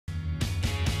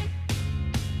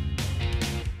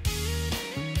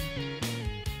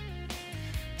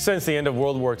Since the end of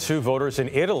World War II, voters in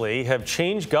Italy have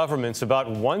changed governments about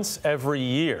once every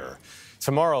year.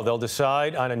 Tomorrow, they'll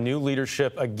decide on a new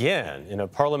leadership again in a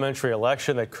parliamentary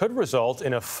election that could result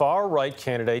in a far-right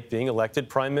candidate being elected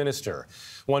prime minister.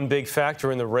 One big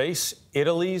factor in the race,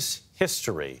 Italy's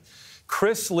history.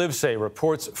 Chris Livesay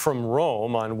reports from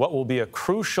Rome on what will be a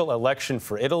crucial election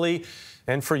for Italy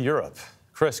and for Europe.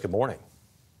 Chris, good morning.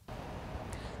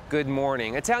 Good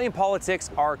morning. Italian politics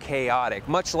are chaotic,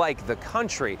 much like the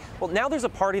country. Well, now there's a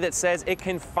party that says it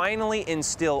can finally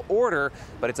instill order,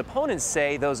 but its opponents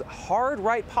say those hard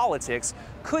right politics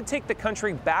could take the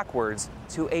country backwards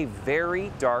to a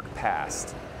very dark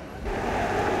past.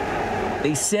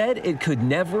 They said it could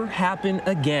never happen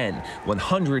again.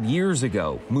 100 years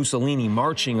ago, Mussolini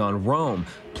marching on Rome,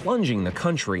 plunging the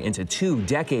country into 2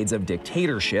 decades of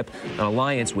dictatorship, an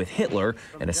alliance with Hitler,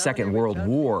 and a Second World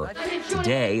War.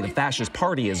 Today, the fascist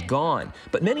party is gone,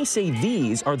 but many say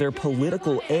these are their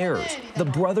political heirs, the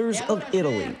Brothers of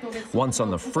Italy. Once on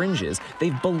the fringes,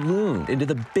 they've ballooned into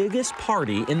the biggest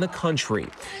party in the country.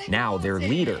 Now their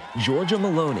leader, Giorgia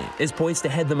Meloni, is poised to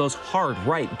head the most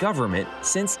hard-right government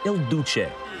since Il Duce.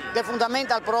 The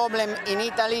fundamental problem in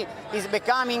Italy is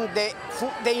becoming the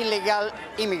illegal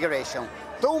immigration.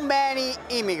 Too many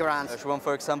immigrants. She wants,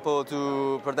 for example,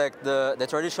 to protect the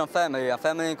traditional family, a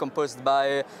family composed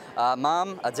by a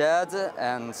mom, a dad,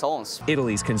 and sons.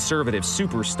 Italy's conservative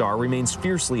superstar remains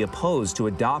fiercely opposed to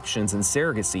adoptions and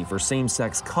surrogacy for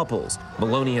same-sex couples.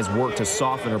 Meloni has worked to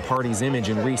soften her party's image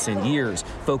in recent years,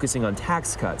 focusing on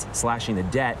tax cuts, slashing the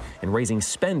debt, and raising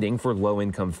spending for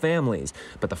low-income families.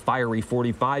 But the fiery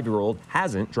 45-year-old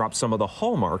hasn't dropped some of the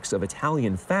hallmarks of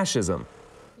Italian fascism.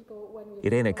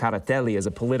 Irene Caratelli is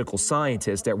a political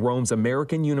scientist at Rome's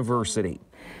American University.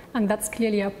 And that's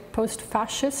clearly a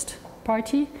post-fascist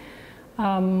party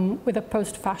with a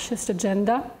post-fascist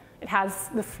agenda. It has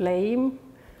the flame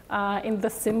in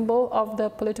the symbol of the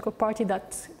political party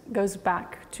that goes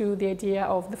back to the idea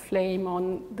of the flame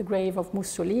on the grave of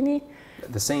Mussolini.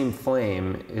 The same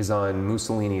flame is on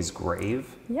Mussolini's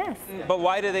grave? Yes. But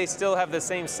why do they still have the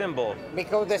same symbol?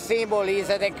 Because the symbol is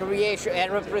the creation, it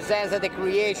represents the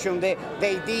creation, the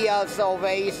ideals of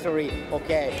history,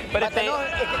 okay? But if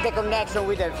not the connection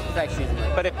with the fascism.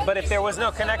 But if there was no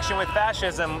connection with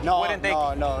fascism, wouldn't they?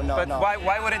 No. But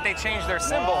why wouldn't they change their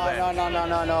symbol then?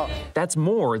 No. That's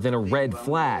more than a red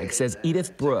flag, says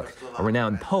Edith Brooke, a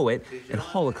renowned poet and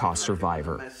Holocaust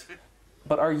survivor.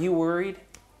 But are you worried?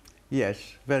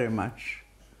 Yes, very much.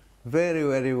 Very,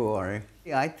 very worried.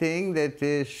 I think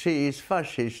that she is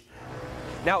fascist.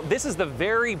 Now, this is the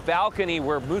very balcony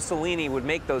where Mussolini would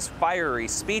make those fiery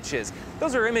speeches.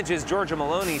 Those are images Giorgia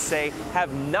Meloni say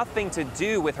have nothing to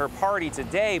do with her party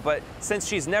today, but since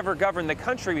she's never governed the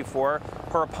country before,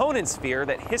 her opponents fear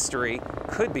that history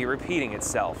could be repeating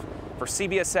itself. For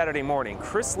CBS Saturday Morning,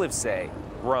 Chris Livesay,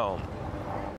 Rome.